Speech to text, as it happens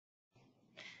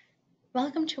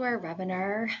Welcome to our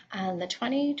webinar on the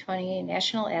 2020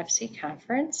 National APSE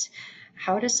Conference,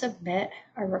 how to submit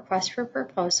a request for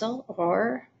proposal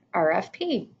or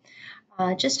RFP.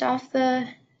 Just off the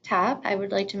top, I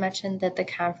would like to mention that the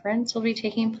conference will be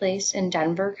taking place in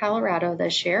Denver, Colorado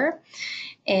this year,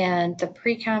 and the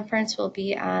pre-conference will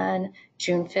be on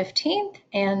June 15th,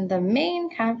 and the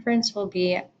main conference will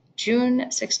be June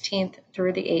 16th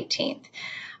through the 18th.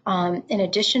 In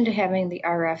addition to having the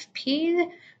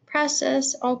RFP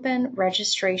process open,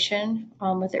 registration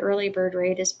with the early bird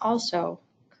rate is also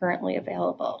currently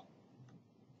available.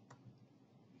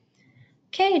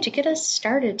 Okay, to get us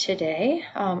started today,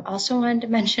 also wanted to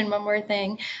mention one more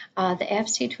thing. The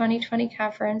APSE 2020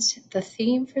 conference, the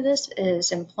theme for this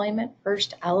is Employment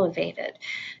First Elevated.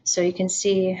 So you can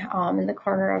see in the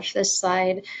corner of this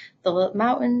slide, the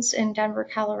mountains in Denver,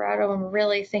 Colorado, and we're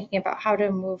really thinking about how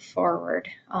to move forward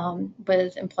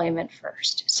with employment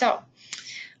first. So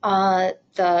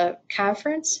the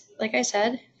conference, like I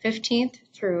said, 15th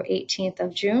through 18th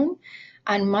of June.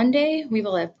 On Monday, we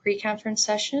will have pre-conference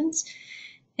sessions.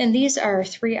 And these are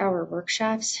 3-hour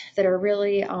workshops that are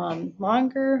really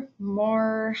longer,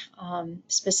 more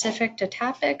specific to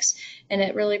topics, and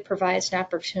it really provides an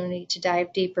opportunity to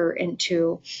dive deeper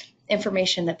into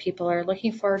information that people are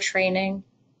looking for, training.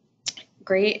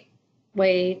 Great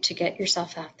way to get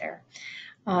yourself out there.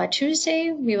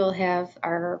 Tuesday, we will have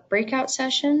our breakout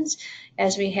sessions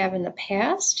as we have in the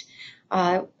past.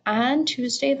 On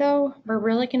Tuesday, though, we're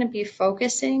really going to be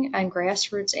focusing on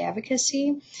grassroots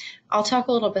advocacy. I'll talk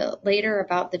a little bit later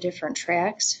about the different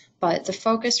tracks, but the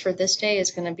focus for this day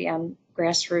is going to be on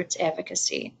grassroots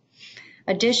advocacy.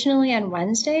 Additionally, on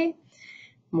Wednesday,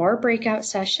 more breakout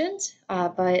sessions,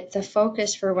 but the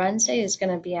focus for Wednesday is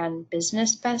going to be on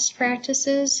business best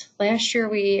practices. Last year,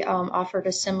 we offered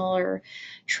a similar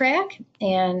track,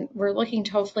 and we're looking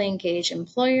to hopefully engage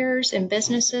employers and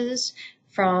businesses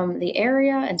from the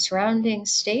area and surrounding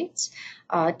states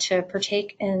to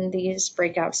partake in these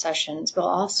breakout sessions. We'll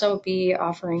also be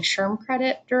offering SHRM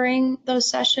credit during those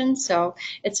sessions, so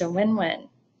it's a win-win.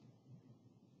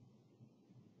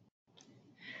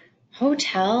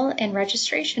 Hotel and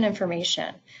registration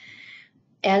information.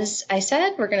 As I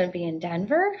said, we're going to be in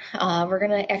Denver. We're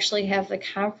going to actually have the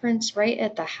conference right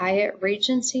at the Hyatt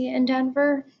Regency in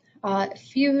Denver. A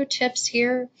few tips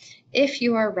here. If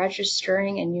you are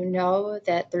registering and you know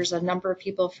that there's a number of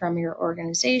people from your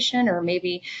organization or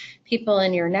maybe people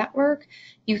in your network,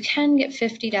 you can get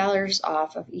 $50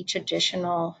 off of each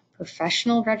additional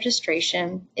professional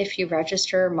registration if you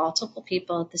register multiple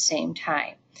people at the same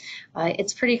time.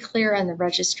 It's pretty clear on the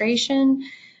registration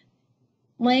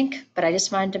link, but I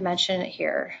just wanted to mention it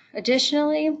here.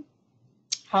 Additionally,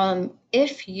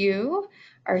 if you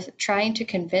are trying to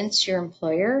convince your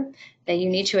employer that you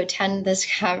need to attend this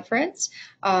conference,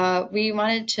 we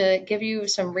wanted to give you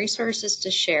some resources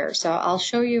to share. So I'll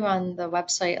show you on the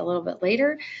website a little bit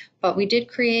later, but we did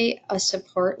create a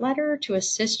support letter to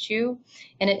assist you,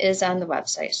 and it is on the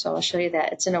website. So I'll show you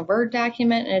that. It's in a Word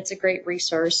document, and it's a great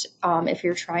resource if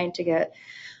you're trying to get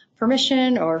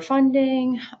permission or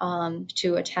funding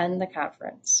to attend the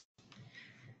conference.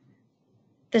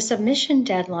 The submission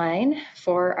deadline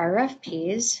for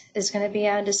RFPs is going to be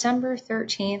on December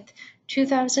 13th,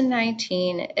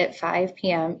 2019 at 5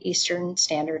 p.m. Eastern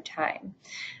Standard Time.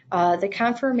 The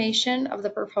confirmation of the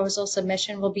proposal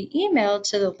submission will be emailed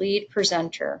to the lead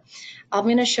presenter. I'm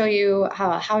going to show you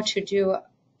how to do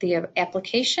the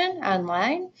application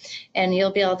online, and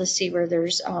you'll be able to see where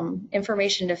there's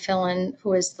information to fill in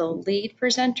who is the lead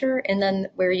presenter and then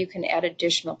where you can add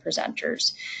additional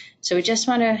presenters. So we just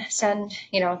want to send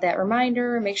that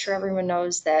reminder, make sure everyone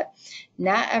knows that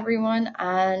not everyone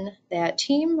on that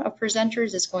team of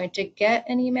presenters is going to get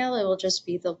an email. It will just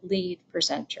be the lead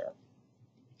presenter.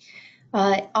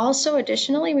 Also,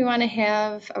 additionally, we want to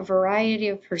have a variety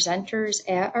of presenters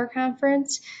at our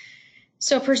conference.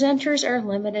 So presenters are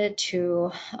limited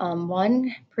to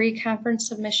one pre-conference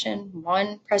submission,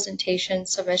 one presentation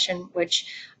submission, which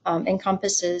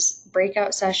encompasses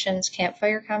breakout sessions,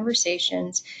 campfire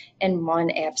conversations, and one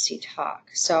APSE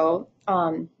talk. So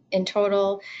in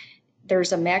total,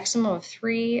 there's a maximum of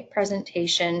 3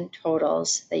 presentation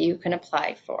totals that you can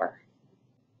apply for.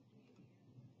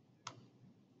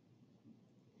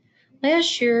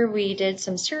 Last year, we did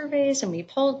some surveys and we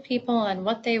polled people on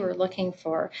what they were looking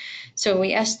for. So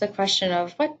we asked the question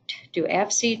of, what do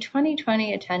APSE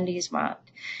 2020 attendees want?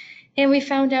 And we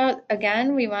found out,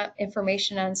 again, we want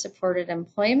information on supported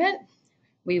employment.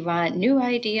 We want new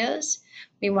ideas.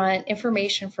 We want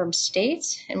information from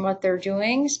states and what they're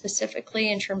doing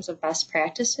specifically in terms of best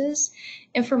practices,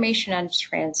 information on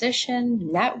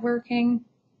transition, networking,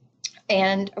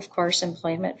 and of course,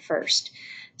 employment first.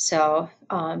 So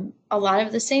a lot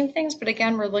of the same things, but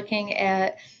again, we're looking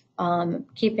at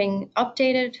keeping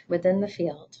updated within the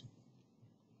field.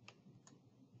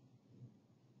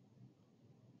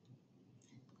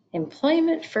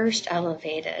 Employment First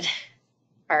Elevated,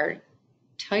 our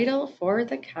title for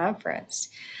the conference.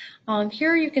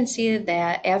 Here you can see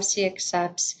that APSE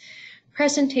accepts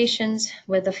presentations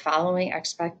with the following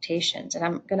expectations, and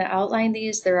I'm going to outline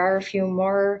these. There are a few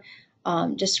more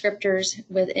descriptors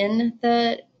within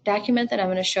the document that I'm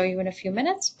going to show you in a few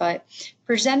minutes, but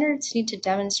presenters need to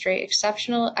demonstrate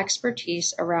exceptional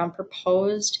expertise around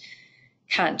proposed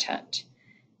content.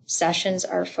 Sessions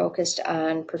are focused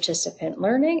on participant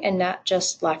learning and not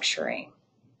just lecturing.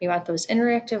 We want those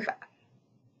interactive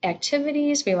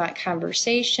activities, we want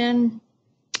conversation,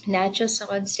 not just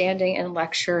someone standing and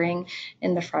lecturing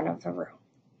in the front of the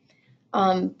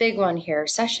room. Big one here,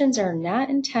 sessions are not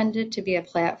intended to be a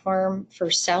platform for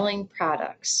selling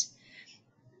products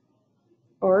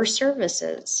or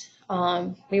services.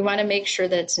 We want to make sure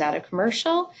that it's not a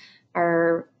commercial.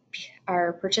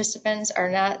 Our participants are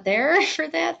not there for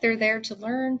that. They're there to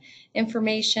learn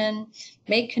information,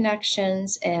 make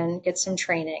connections, and get some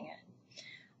training.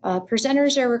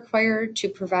 Presenters are required to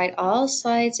provide all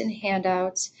slides and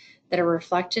handouts that are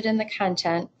reflected in the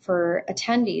content for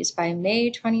attendees by May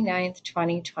 29th,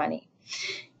 2020.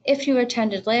 If you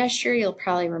attended last year, you'll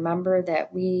probably remember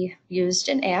that we used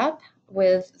an app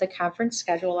with the conference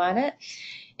schedule on it,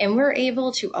 and we're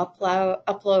able to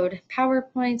upload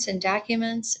PowerPoints and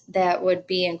documents that would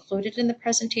be included in the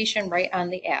presentation right on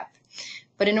the app.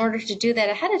 But in order to do that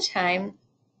ahead of time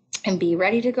and be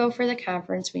ready to go for the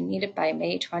conference, we need it by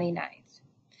May 29th.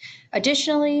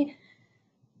 Additionally,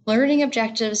 learning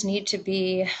objectives need to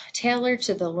be tailored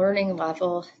to the learning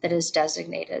level that is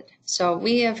designated. So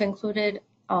we have included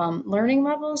learning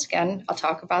levels. Again, I'll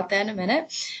talk about that in a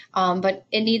minute, but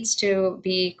it needs to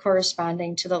be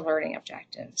corresponding to the learning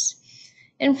objectives.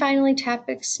 And finally,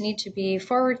 topics need to be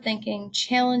forward-thinking,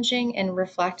 challenging, and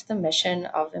reflect the mission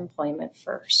of Employment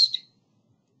First.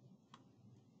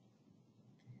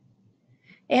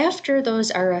 After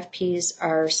those RFPs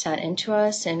are sent into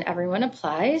us and everyone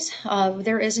applies,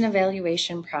 there is an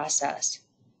evaluation process.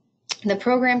 The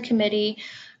program committee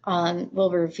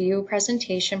will review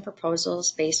presentation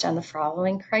proposals based on the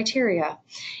following criteria.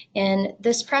 And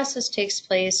this process takes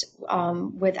place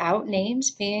without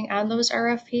names being on those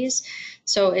RFPs.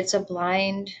 So it's a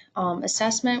blind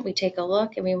assessment. We take a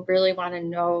look and we really want to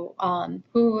know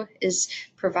who is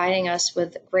providing us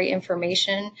with great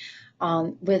information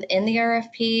within the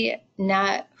RFP,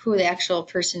 not who the actual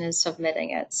person is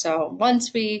submitting it. So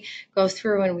once we go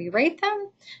through and we rate them,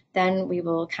 then we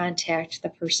will contact the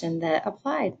person that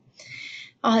applied.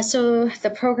 So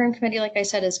the program committee, like I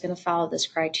said, is going to follow this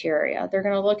criteria. They're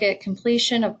going to look at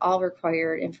completion of all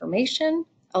required information,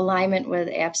 alignment with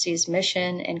APSE's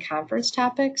mission and conference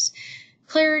topics,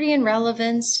 clarity and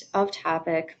relevance of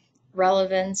topic,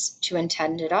 relevance to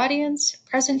intended audience,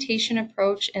 presentation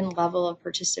approach and level of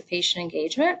participation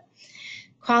engagement,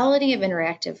 quality of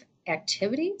interactive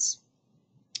activities,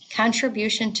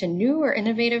 contribution to new or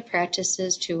innovative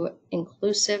practices to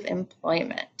inclusive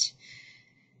employment,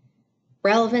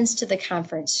 relevance to the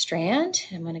conference strand.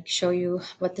 I'm going to show you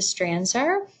what the strands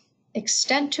are,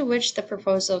 extent to which the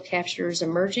proposal captures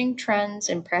emerging trends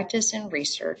in practice and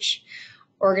research,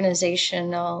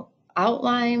 organizational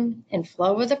outline and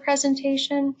flow of the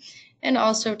presentation, and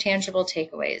also tangible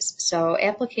takeaways. So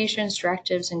applications,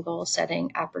 directives, and goal setting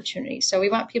opportunities. So we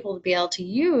want people to be able to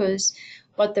use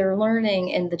what they're learning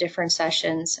in the different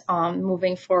sessions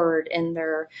moving forward in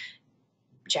their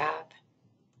job.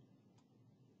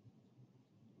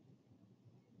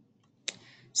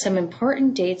 Some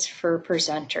important dates for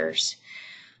presenters.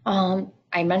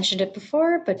 I mentioned it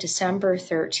before, but December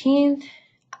 13th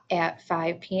at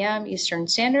 5 p.m. Eastern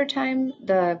Standard Time,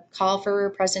 the call for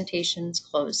presentations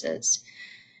closes.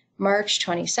 March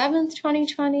 27th,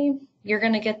 2020, you're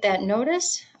going to get that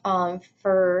notice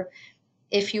for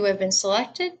if you have been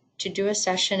selected to do a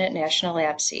session at National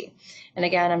APSE. And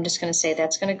again, I'm just going to say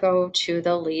that's going to go to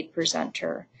the lead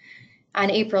presenter.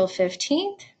 On April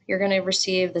 15th, you're going to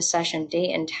receive the session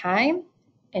date and time,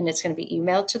 and it's going to be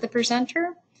emailed to the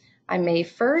presenter. On May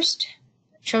 1st,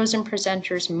 chosen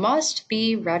presenters must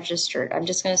be registered. I'm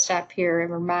just going to stop here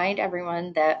and remind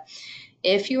everyone that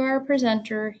if you are a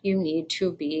presenter, you need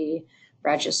to be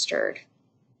registered.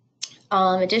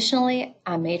 Additionally,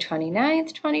 on May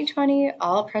 29th, 2020,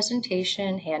 all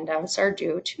presentation handouts are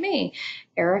due to me,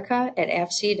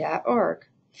 erica@apse.org.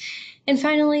 And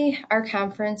finally, our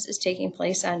conference is taking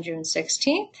place on June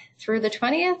 16th through the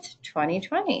 20th,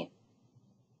 2020.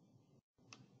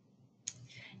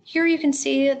 Here you can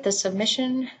see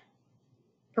the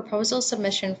proposal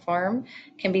submission form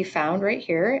can be found right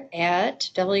here at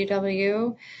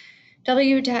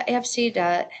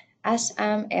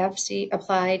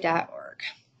www.apse.smapseapply.org.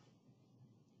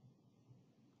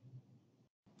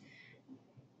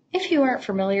 If you aren't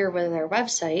familiar with our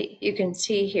website, you can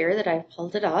see here that I've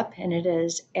pulled it up, and it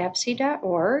is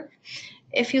apse.org.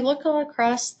 If you look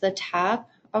across the top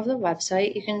of the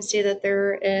website, you can see that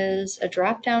there is a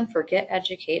drop-down for Get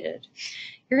Educated.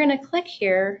 You're going to click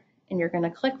here, and you're going to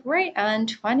click right on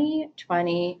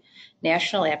 2020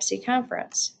 National APSE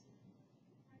Conference.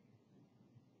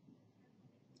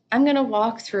 I'm going to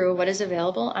walk through what is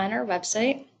available on our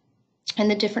website and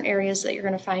the different areas that you're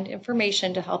going to find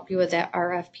information to help you with that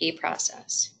RFP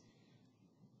process.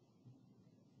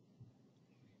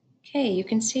 Okay, you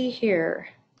can see here,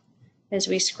 as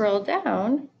we scroll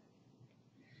down,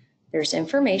 there's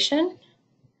information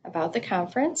about the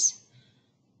conference,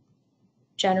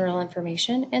 general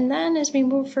information, and then as we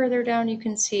move further down, you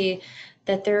can see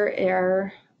that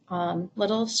there are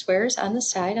little squares on the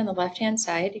side, on the left-hand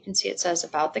side. You can see it says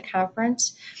about the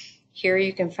conference. Here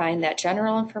you can find that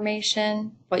general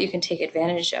information, what you can take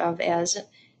advantage of as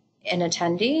an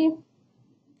attendee.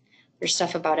 There's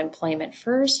stuff about employment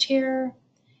first here,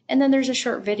 and then there's a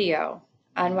short video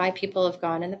on why people have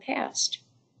gone in the past.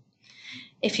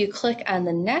 If you click on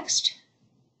the next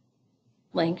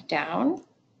link down,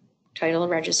 title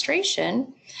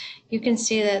registration, you can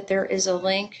see that there is a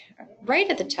link right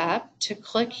at the top to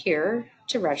click here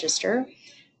to register.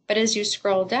 But as you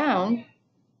scroll down,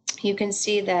 you can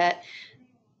see that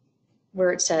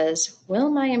where it says,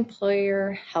 will my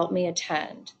employer help me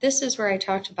attend? This is where I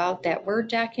talked about that Word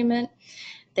document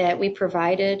that we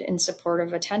provided in support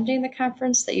of attending the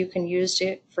conference that you can use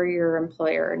for your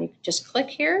employer. And you can just click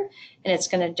here and it's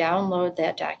going to download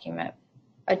that document.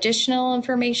 Additional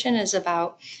information is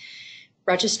about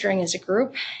registering as a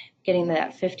group, getting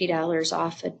that $50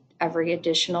 off every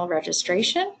additional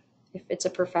registration if it's a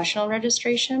professional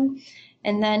registration.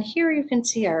 And then here you can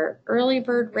see our early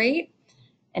bird rate,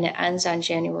 and it ends on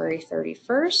January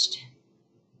 31st.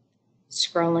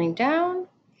 Scrolling down,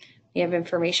 we have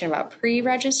information about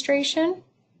pre-registration.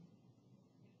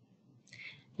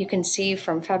 You can see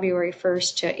from February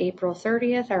 1st to April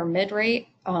 30th, our mid rate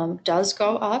does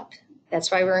go up.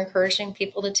 That's why we're encouraging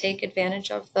people to take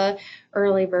advantage of the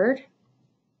early bird.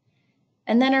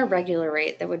 And then our regular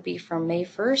rate, that would be from May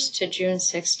 1st to June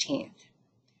 16th.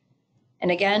 And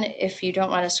again, if you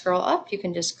don't want to scroll up, you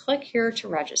can just click here to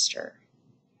register.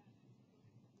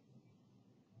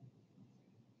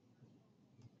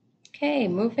 Okay,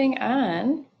 moving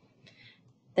on.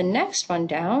 The next one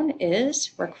down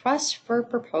is request for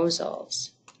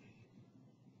proposals.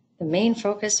 The main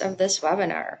focus of this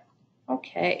webinar.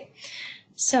 Okay,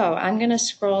 so I'm going to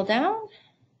scroll down.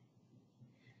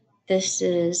 This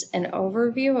is an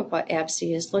overview of what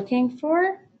APSE is looking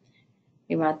for.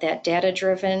 We want that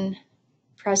data-driven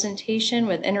presentation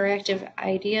with interactive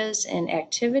ideas and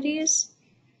activities.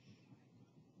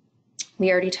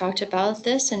 We already talked about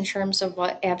this in terms of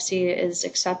what APSE is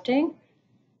accepting.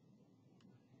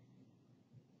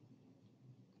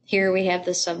 Here we have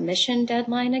the submission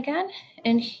deadline again,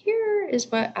 and here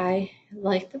is what I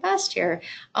like the best here.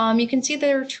 You can see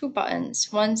there are two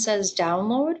buttons. One says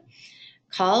download,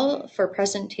 call for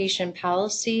presentation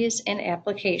policies and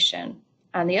application.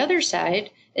 On the other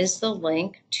side is the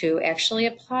link to actually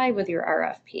apply with your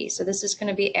RFP. So this is going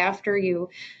to be after you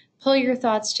pull your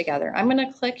thoughts together. I'm going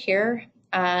to click here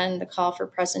on the call for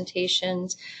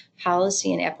presentations,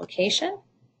 policy, and application.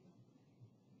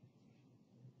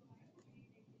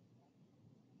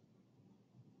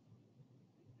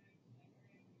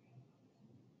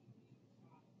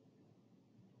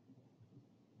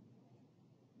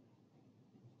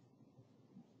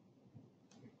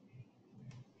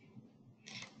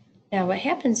 Now what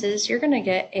happens is you're going to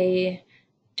get a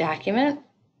document,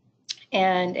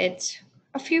 and it's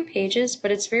a few pages,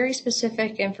 but it's very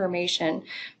specific information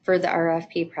for the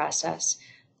RFP process.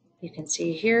 You can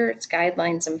see here it's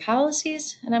guidelines and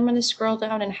policies, and I'm going to scroll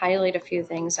down and highlight a few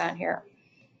things on here.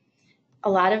 A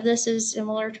lot of this is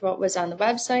similar to what was on the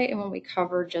website and what we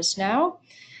covered just now.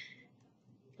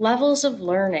 Levels of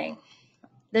learning.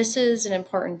 This is an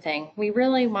important thing. We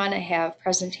really want to have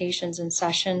presentations and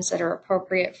sessions that are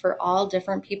appropriate for all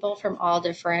different people from all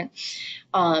different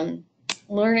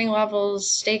learning levels,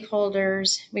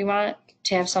 stakeholders. We want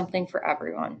to have something for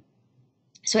everyone.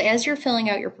 So as you're filling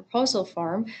out your proposal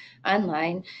form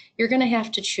online, you're going to have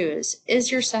to choose,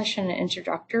 is your session an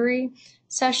introductory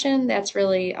session that's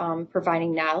really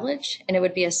providing knowledge, and it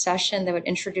would be a session that would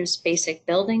introduce basic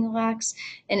building blocks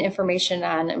and information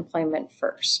on employment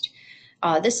first.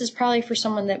 This is probably for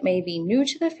someone that may be new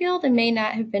to the field and may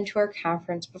not have been to our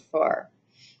conference before.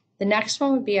 The next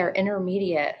one would be our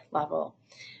intermediate level.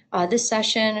 This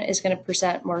session is going to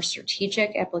present more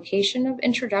strategic application of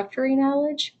introductory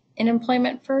knowledge in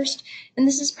employment first, and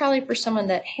this is probably for someone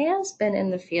that has been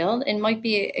in the field and might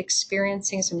be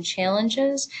experiencing some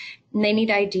challenges, and they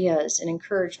need ideas and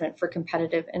encouragement for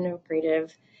competitive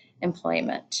integrative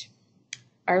employment.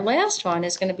 Our last one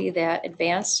is going to be that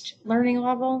advanced learning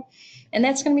level, and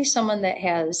that's going to be someone that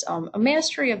has a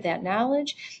mastery of that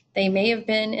knowledge. They may have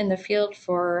been in the field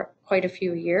for quite a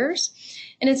few years,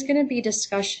 and it's going to be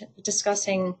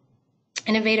discussing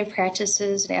innovative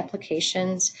practices and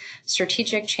applications,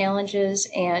 strategic challenges,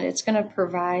 and it's going to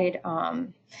provide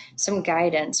some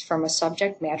guidance from a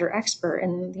subject matter expert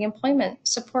in the employment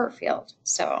support field.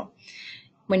 So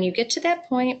when you get to that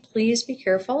point, please be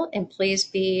careful and please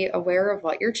be aware of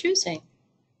what you're choosing.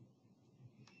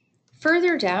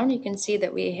 Further down, you can see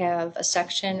that we have a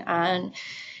section on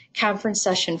conference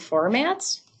session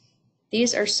formats.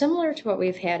 These are similar to what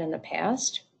we've had in the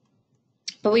past,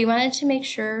 but we wanted to make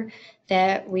sure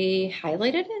that we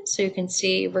highlighted it. So you can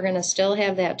see we're going to still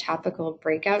have that topical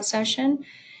breakout session.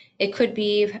 It could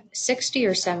be 60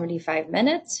 or 75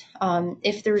 minutes.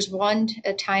 If there's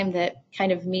a time that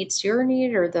kind of meets your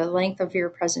need or the length of your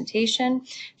presentation,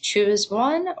 choose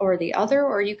one or the other,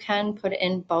 or you can put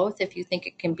in both if you think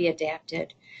it can be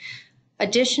adapted.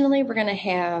 Additionally, we're going to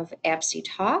have APSE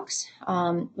talks.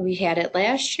 We had it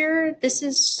last year. This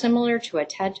is similar to a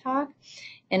TED Talk,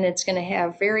 and it's going to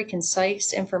have very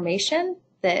concise information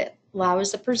that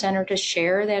allows the presenter to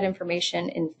share that information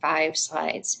in 5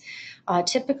 slides.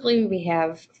 Typically, we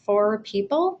have 4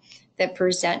 people that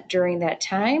present during that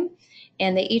time,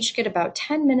 and they each get about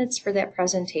 10 minutes for that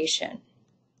presentation.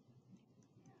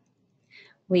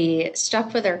 We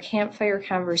stuck with our campfire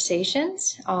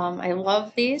conversations. I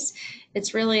love these.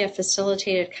 It's really a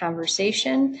facilitated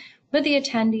conversation with the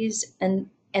attendees, and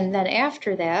then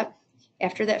after that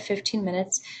 15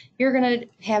 minutes, you're going to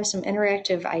have some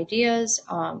interactive ideas,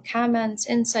 comments,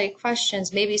 insight,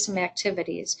 questions, maybe some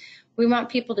activities. We want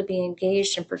people to be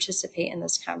engaged and participate in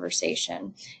this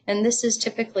conversation. And this is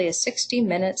typically a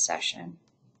 60-minute session.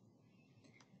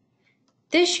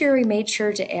 This year, we made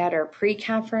sure to add our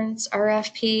pre-conference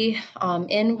RFP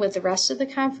in with the rest of the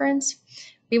conference.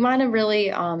 We want to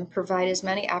really provide as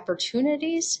many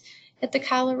opportunities at the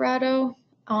Colorado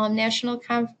National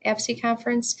APSE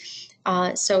Conference.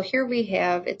 So here we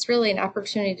have, it's really an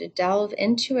opportunity to delve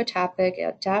into a topic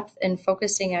at depth and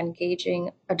focusing on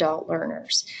engaging adult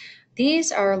learners.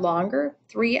 These are longer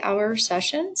 3-hour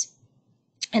sessions,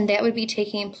 and that would be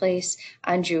taking place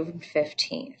on June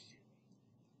 15th.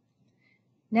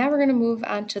 Now we're going to move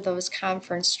on to those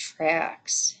conference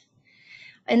tracks.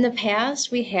 In the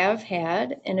past, we have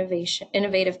had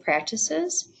innovative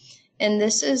practices, and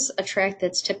this is a track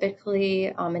that's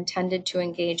typically intended to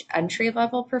engage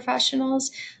entry-level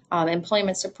professionals,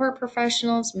 employment support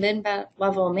professionals,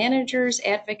 mid-level managers,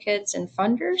 advocates, and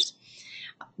funders.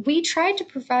 We tried to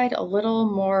provide a little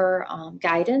more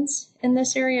guidance in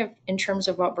this area in terms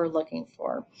of what we're looking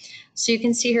for. So you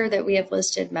can see here that we have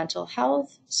listed mental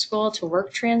health, school to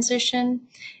work transition,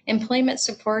 employment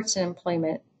supports and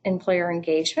employer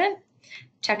engagement,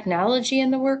 technology in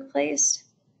the workplace,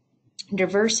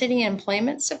 diversity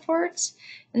employment supports,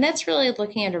 and that's really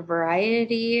looking at a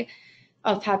variety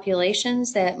of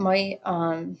populations that might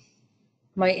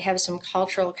have some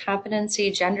cultural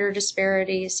competency, gender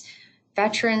disparities,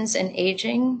 veterans and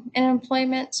aging in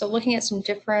employment. So looking at some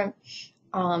different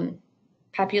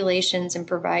populations and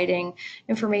providing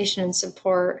information and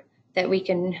support that we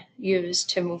can use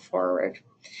to move forward.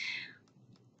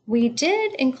 We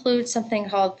did include something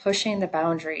called pushing the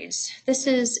boundaries. This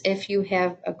is if you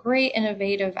have a great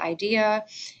innovative idea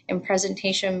and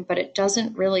presentation, but it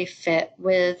doesn't really fit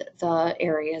with the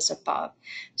areas above.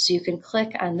 So you can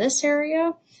click on this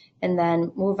area and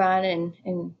then move on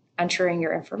and entering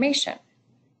your information.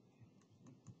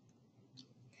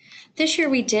 This year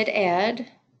we did add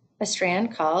a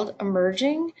strand called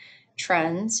Emerging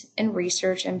Trends in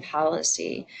Research and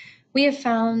Policy. We have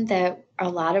found that a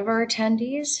lot of our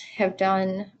attendees have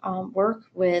done work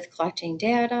with collecting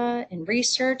data and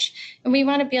research, and we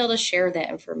want to be able to share that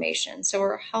information. So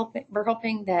we're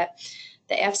hoping that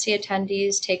the APSE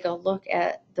attendees take a look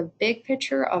at the big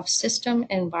picture of system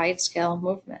and wide-scale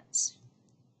movements.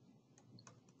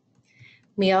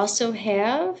 We also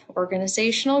have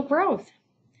organizational growth.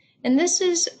 And this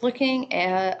is looking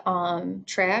at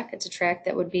track. It's a track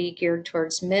that would be geared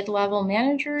towards mid-level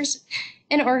managers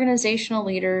and organizational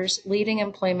leaders leading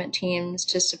employment teams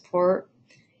to support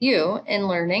you in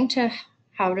learning to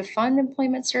how to fund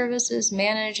employment services,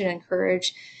 manage and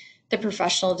encourage the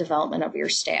professional development of your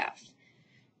staff.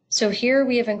 So here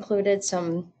we have included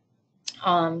some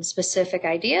specific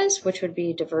ideas, which would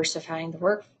be diversifying the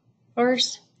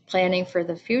workforce, planning for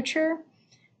the future,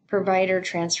 provider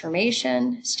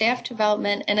transformation, staff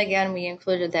development, and again, we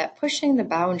included that pushing the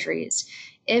boundaries.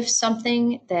 If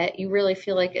something that you really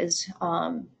feel like is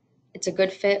it's a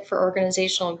good fit for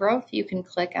organizational growth, you can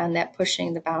click on that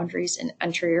pushing the boundaries and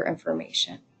enter your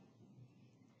information.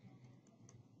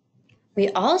 We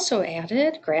also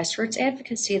added grassroots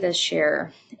advocacy this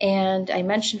year, and I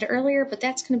mentioned earlier, but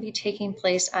that's going to be taking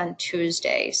place on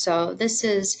Tuesday. So this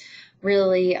is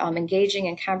really engaging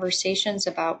in conversations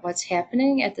about what's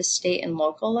happening at the state and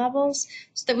local levels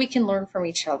so that we can learn from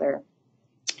each other.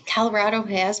 Colorado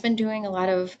has been doing a lot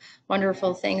of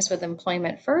wonderful things with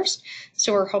Employment First,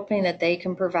 so we're hoping that they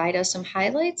can provide us some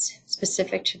highlights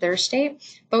specific to their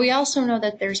state. But we also know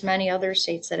that there's many other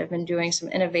states that have been doing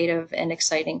some innovative and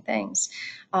exciting things.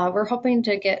 We're hoping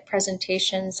to get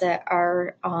presentations that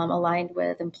are aligned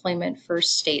with Employment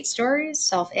First state stories,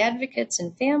 self-advocates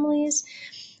and families,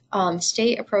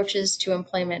 state approaches to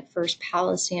Employment First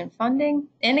policy and funding.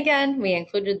 And again, we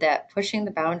included that pushing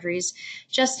the boundaries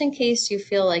just in case you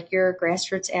feel like your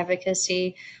grassroots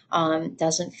advocacy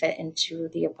doesn't fit into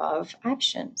the above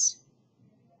options.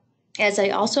 As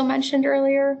I also mentioned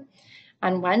earlier,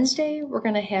 on Wednesday, we're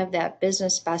going to have that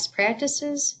business best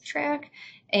practices track,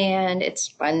 and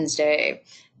it's Wednesday.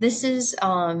 This is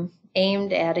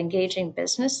aimed at engaging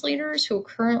business leaders who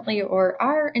currently or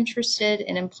are interested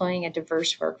in employing a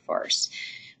diverse workforce,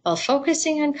 while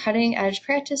focusing on cutting-edge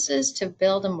practices to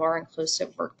build a more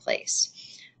inclusive workplace.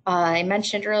 I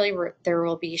mentioned earlier there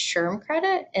will be SHRM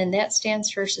credit, and that stands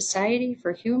for Society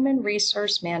for Human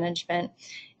Resource Management,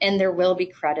 and there will be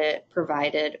credit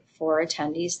provided for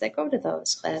attendees that go to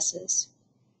those classes.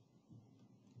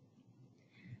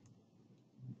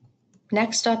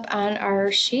 Next up on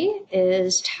our sheet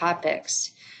is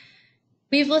topics.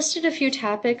 We've listed a few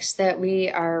topics that we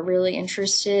are really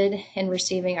interested in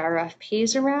receiving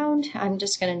RFPs around. I'm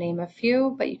just going to name a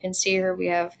few, but you can see here we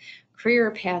have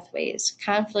career pathways,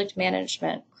 conflict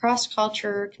management,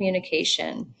 cross-culture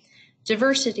communication,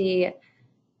 diversity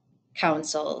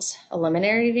councils,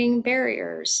 eliminating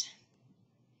barriers,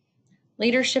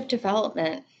 leadership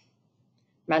development,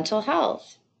 mental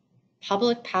health,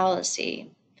 public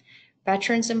policy,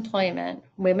 veterans employment,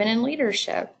 women in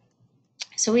leadership.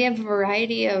 So we have a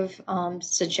variety of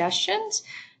suggestions.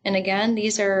 And again,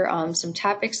 these are some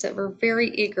topics that we're very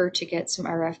eager to get some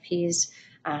RFPs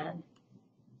on.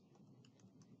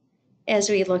 As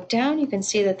we look down, you can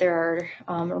see that there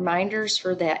are reminders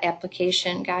for that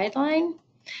application guideline.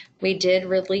 We did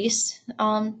release the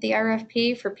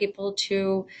RFP for people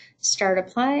to start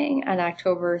applying on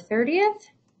October 30th.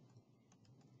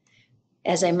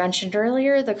 As I mentioned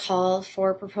earlier, the call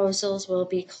for proposals will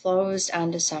be closed on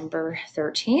December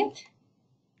 13th.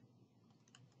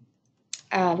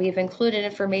 We've included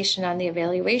information on the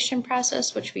evaluation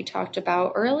process, which we talked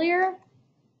about earlier.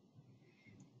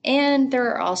 And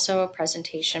there are also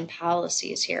presentation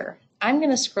policies here. I'm going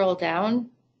to scroll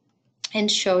down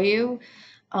and show you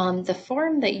the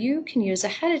form that you can use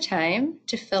ahead of time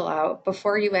to fill out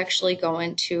before you actually go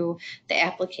into the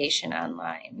application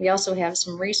online. We also have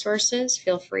some resources.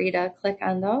 Feel free to click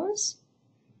on those.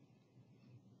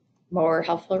 More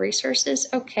helpful resources.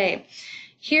 Okay,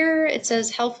 here it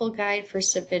says helpful guide for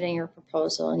submitting your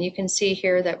proposal. And you can see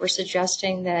here that we're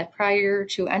suggesting that prior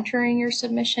to entering your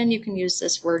submission, you can use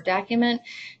this Word document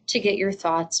to get your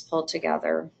thoughts pulled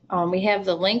together. We have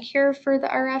the link here for the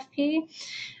RFP.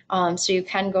 So you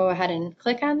can go ahead and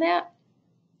click on that.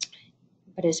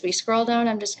 But as we scroll down,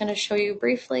 I'm just going to show you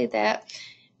briefly that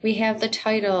we have the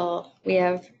title, we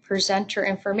have presenter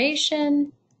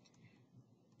information,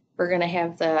 we're going to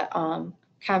have the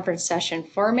conference session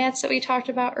formats that we talked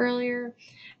about earlier.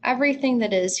 Everything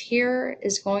that is here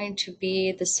is going to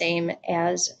be the same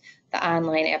as the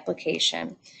online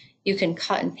application. You can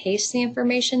cut and paste the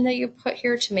information that you put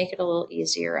here to make it a little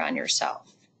easier on yourself.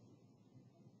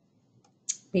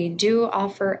 We do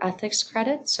offer ethics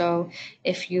credit, so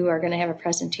if you are going to have a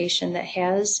presentation that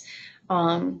has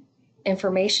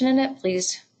information in it,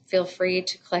 please feel free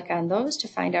to click on those to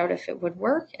find out if it would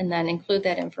work and then include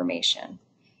that information.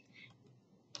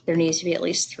 There needs to be at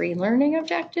least 3 learning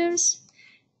objectives.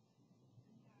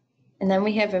 And then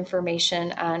we have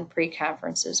information on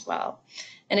pre-conference as well.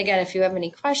 And again, if you have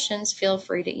any questions, feel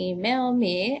free to email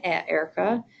me at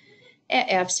erica@apse.org.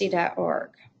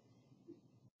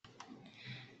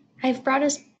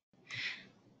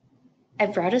 I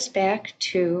brought us back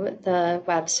to the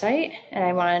website, and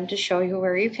I wanted to show you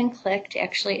where you can click to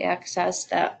actually access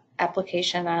the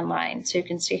application online. So you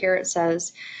can see here it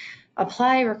says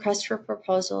apply request for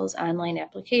proposals online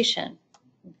application.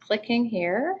 Clicking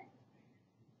here,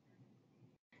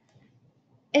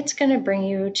 it's going to bring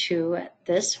you to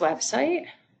this website.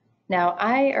 Now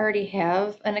I already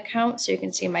have an account, so you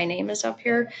can see my name is up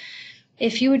here.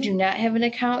 If you do not have an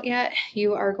account yet,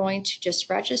 you are going to just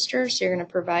register. So you're going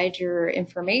to provide your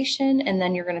information, and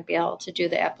then you're going to be able to do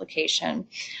the application.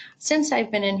 Since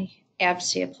I've been in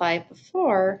APSE Apply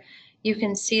before, you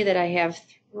can see that I have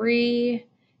 3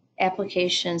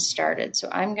 applications started. So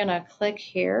I'm going to click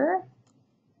here.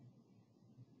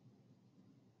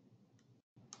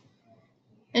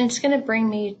 And it's going to bring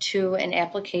me to an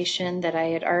application that I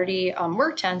had already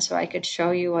worked on, so I could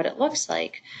show you what it looks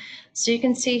like. So you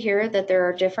can see here that there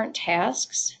are different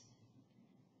tasks.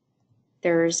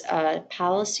 There's a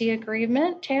policy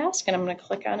agreement task, and I'm going to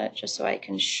click on it just so I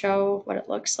can show what it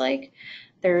looks like.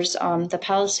 There's the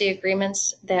policy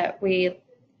agreements that we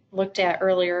looked at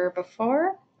earlier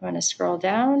before. I'm going to scroll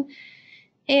down,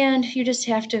 and you just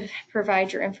have to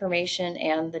provide your information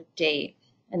and the date,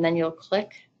 and then you'll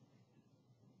click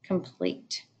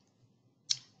complete.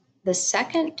 The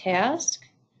second task,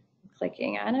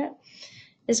 clicking on it,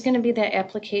 is going to be the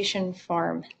application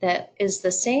form that is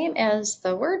the same as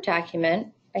the Word document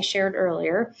I shared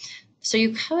earlier. So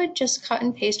you could just cut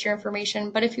and paste your information,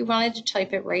 but if you wanted to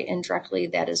type it right in directly,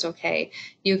 that is okay.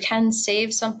 You can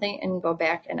save something and go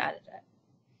back and edit it.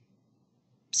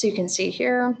 So you can see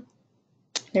here,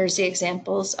 there's the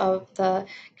examples of the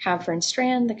conference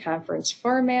strand, the conference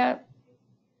format.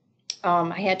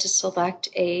 I had to select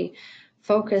a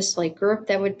focus group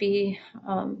that would be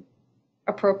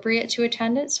appropriate to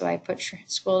attend it, so I put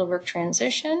school to work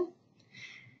transition.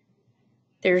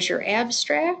 There's your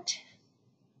abstract,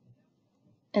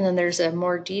 and then there's a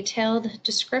more detailed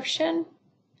description.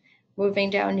 Moving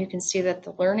down, you can see that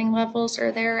the learning levels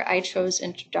are there. I chose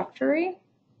introductory.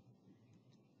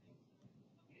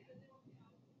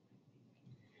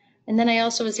 And then I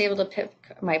also was able to pick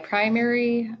my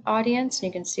primary audience, and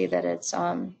you can see that it's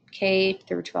K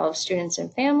through 12 students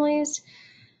and families.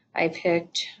 I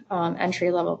picked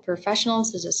entry-level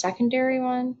professionals as a secondary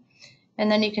one. And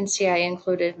then you can see I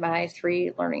included my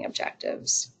 3 learning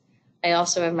objectives. I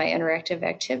also have my interactive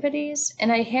activities, and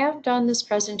I have done this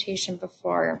presentation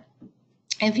before.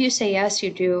 If you say yes,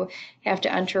 you do have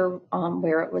to enter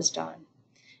where it was done.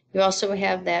 You also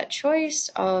have that choice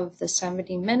of the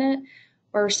 70-minute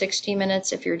or 60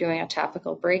 minutes if you're doing a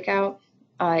topical breakout.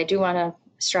 I do want to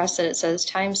stress that it says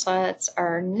time slots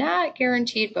are not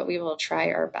guaranteed, but we will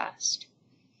try our best.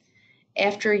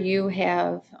 After you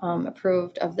have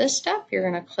approved of this step, you're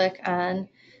going to click on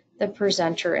the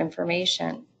presenter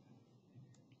information.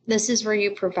 This is where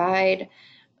you provide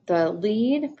the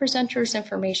lead presenter's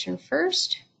information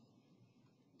first.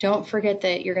 Don't forget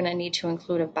that you're going to need to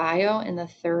include a bio in the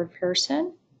 3rd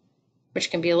person,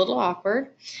 which can be a little awkward.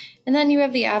 And then you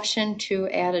have the option to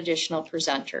add additional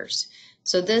presenters.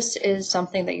 So this is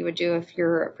something that you would do if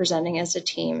you're presenting as a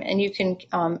team, and you can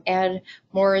add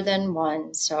more than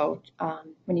one. So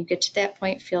when you get to that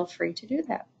point, feel free to do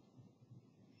that.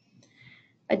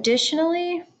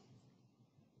 Additionally,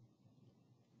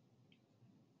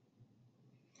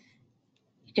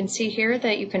 you can see here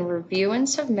that you can review and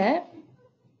submit.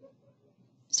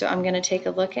 So I'm going to take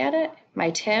a look at it.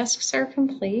 My tasks are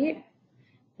complete.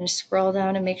 I'm going to scroll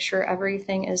down and make sure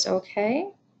everything is okay.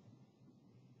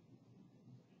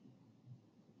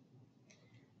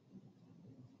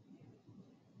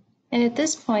 And at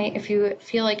this point, if you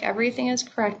feel like everything is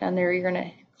correct on there, you're going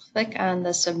to click on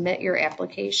the Submit Your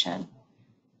Application.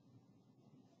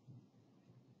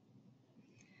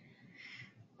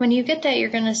 When you get that, you're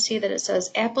going to see that it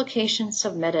says Application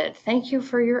Submitted. Thank you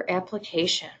for your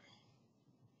application.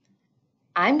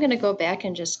 I'm going to go back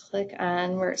and just click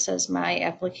on where it says My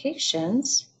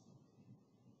Applications.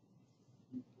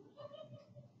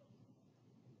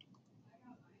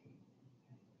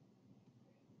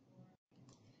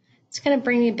 It's going to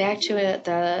bring me back to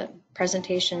the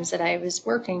presentations that I was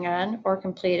working on or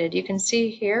completed. You can see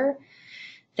here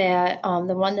that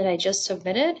the one that I just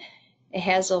submitted, it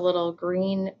has a little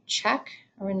green check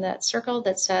in that circle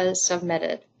that says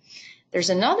submitted. There's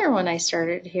another one I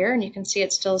started here, and you can see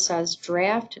it still says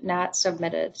draft not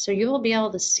submitted. So you will be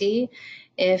able to see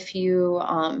if you,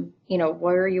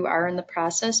 where you are in the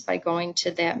process by going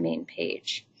to that main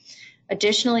page.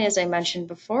 Additionally, as I mentioned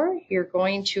before, you're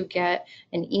going to get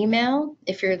an email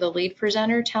if you're the lead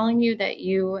presenter telling you that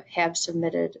you have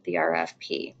submitted the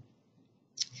RFP.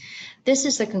 This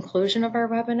is the conclusion of our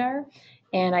webinar.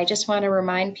 And I just want to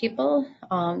remind people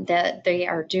that they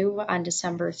are due on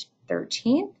December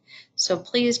 13th. So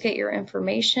please get your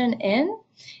information in.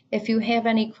 If you have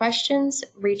any questions,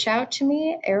 reach out to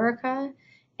me, Erica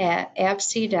at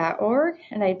apse.org,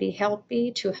 and I'd be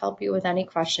happy to help you with any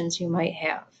questions you might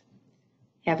have.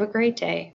 Have a great day.